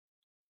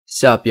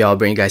Sup y'all,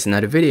 bring you guys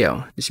another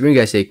video. Just bring you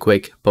guys a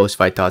quick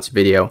post-fight thoughts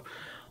video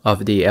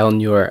of the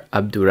Elnur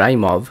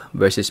Abduraimov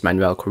versus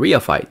Manuel Correa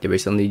fight. They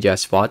recently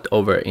just fought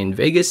over in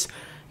Vegas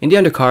in the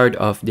undercard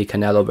of the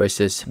Canelo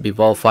versus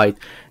Bivol fight.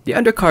 The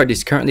undercard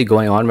is currently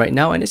going on right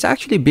now and it's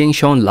actually being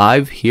shown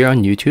live here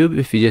on YouTube.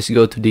 If you just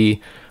go to the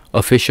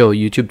official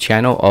YouTube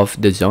channel of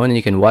DAZN and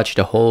you can watch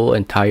the whole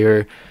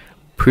entire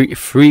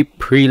free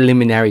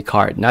preliminary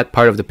card, not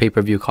part of the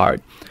pay-per-view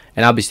card.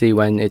 And obviously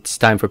when it's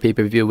time for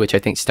pay-per-view, which I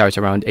think starts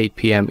around 8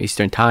 p.m.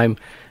 Eastern time,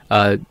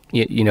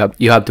 you know,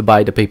 you have to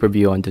buy the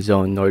pay-per-view on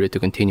DAZN in order to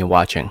continue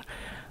watching.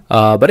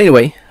 But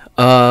anyway,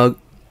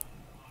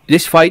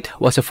 this fight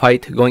was a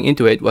fight, going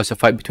into it, was a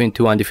fight between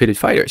two undefeated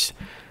fighters,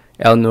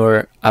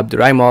 Elnur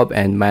Abduraimov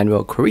and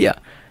Manuel Correa.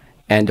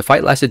 And the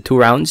fight lasted 2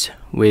 rounds,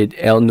 with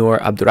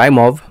Elnur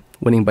Abduraimov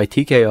winning by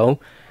TKO.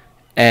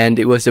 And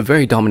it was a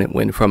very dominant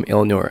win from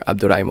Elnur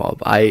Abduraimov.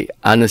 I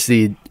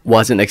honestly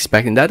wasn't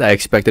expecting that. I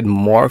expected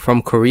more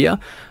from Correa.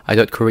 I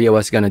thought Correa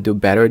was going to do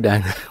better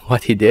than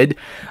what he did.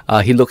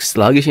 He looked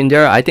sluggish in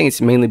there. I think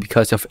it's mainly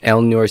because of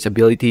Elnur's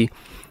ability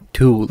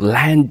to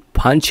land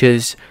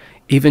punches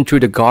even through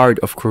the guard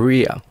of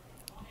Correa.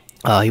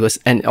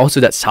 And also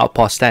that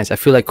southpaw stance. I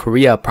feel like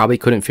Correa probably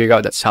couldn't figure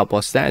out that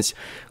southpaw stance.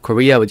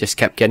 Correa would just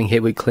kept getting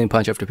hit with clean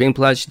punch after clean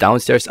punch,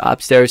 downstairs,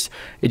 upstairs.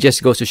 It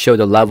just goes to show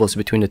the levels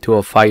between the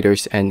two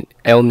fighters, and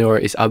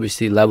Elnur is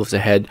obviously levels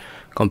ahead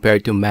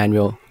compared to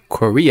Manuel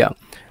Correa.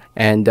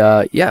 And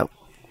yeah,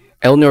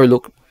 Elnur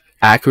looked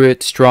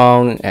accurate,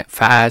 strong,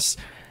 fast,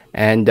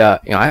 and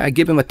you know, I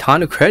give him a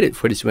ton of credit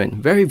for this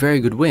win. Very, very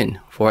good win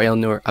for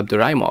Elnur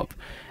Abduraimov.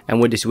 And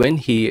with this win,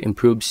 he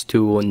improves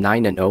to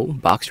 9-0.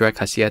 BoxRec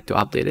has yet to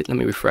update it. Let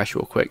me refresh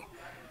real quick.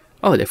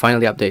 Oh, they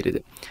finally updated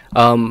it.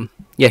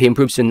 Yeah, he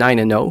improves to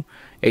 9-0.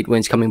 8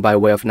 wins coming by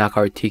way of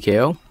knockout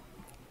TKO.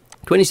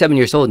 27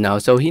 years old now,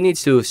 so he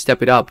needs to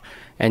step it up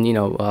and, you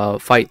know,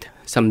 fight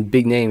some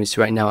big names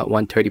right now at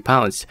 130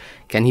 pounds.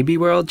 Can he be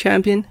world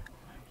champion?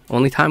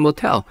 Only time will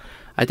tell.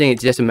 I think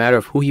it's just a matter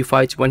of who he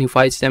fights, when he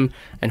fights them,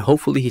 and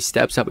hopefully he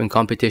steps up in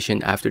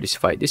competition after this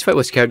fight. This fight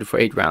was scheduled for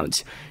 8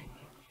 rounds.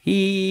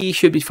 He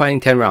should be fighting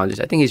 10 rounders.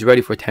 I think he's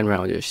ready for 10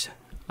 rounders.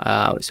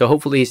 So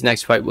hopefully his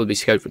next fight will be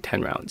scheduled for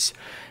 10 rounds.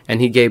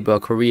 And he gave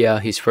Correa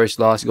his first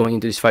loss. Going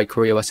into this fight,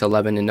 Correa was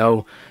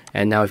 11-0.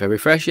 And now if I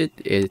refresh it,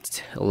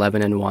 it's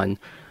 11-1.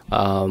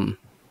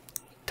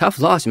 Tough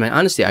loss, man.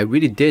 Honestly, I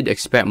really did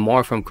expect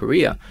more from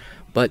Correa.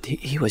 But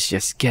he was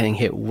just getting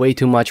hit way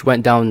too much.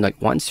 Went down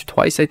like once or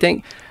twice, I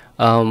think.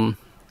 And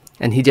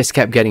he just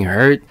kept getting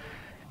hurt.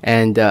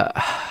 And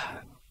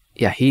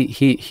yeah,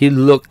 he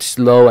looked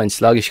slow and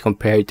sluggish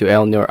compared to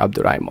Elnur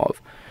Abduraimov.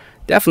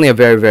 Definitely a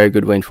very, very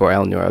good win for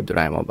Elnur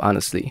Abduraimov,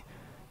 honestly.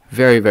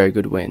 Very, very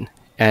good win.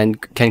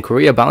 And can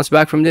Correa bounce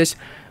back from this?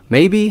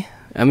 Maybe.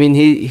 I mean,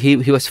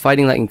 he was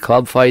fighting like in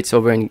club fights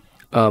over in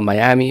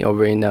Miami,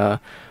 over in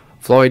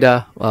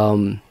Florida.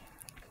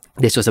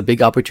 This was a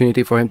big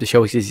opportunity for him to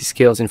show his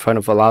skills in front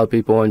of a lot of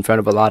people, in front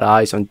of a lot of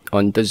eyes on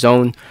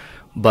DAZN.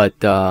 But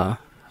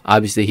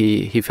obviously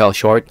he fell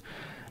short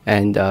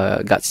and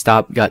got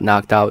stopped, got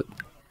knocked out,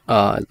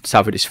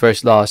 suffered his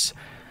first loss.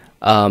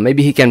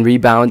 Maybe he can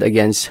rebound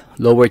against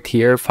lower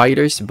tier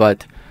fighters,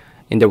 but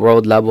in the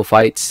world level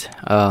fights,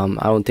 I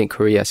don't think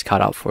Correa is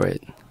cut out for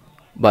it.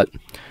 But,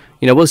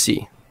 you know, we'll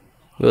see.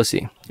 We'll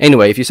see.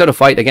 Anyway, if you saw the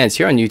fight, again, it's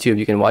here on YouTube.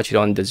 You can watch it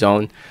on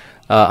DAZN.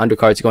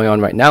 Undercard's going on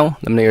right now.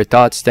 Let me know your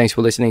thoughts. Thanks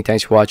for listening.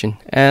 Thanks for watching.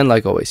 And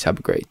like always, have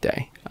a great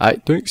day.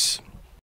 Alright, thanks.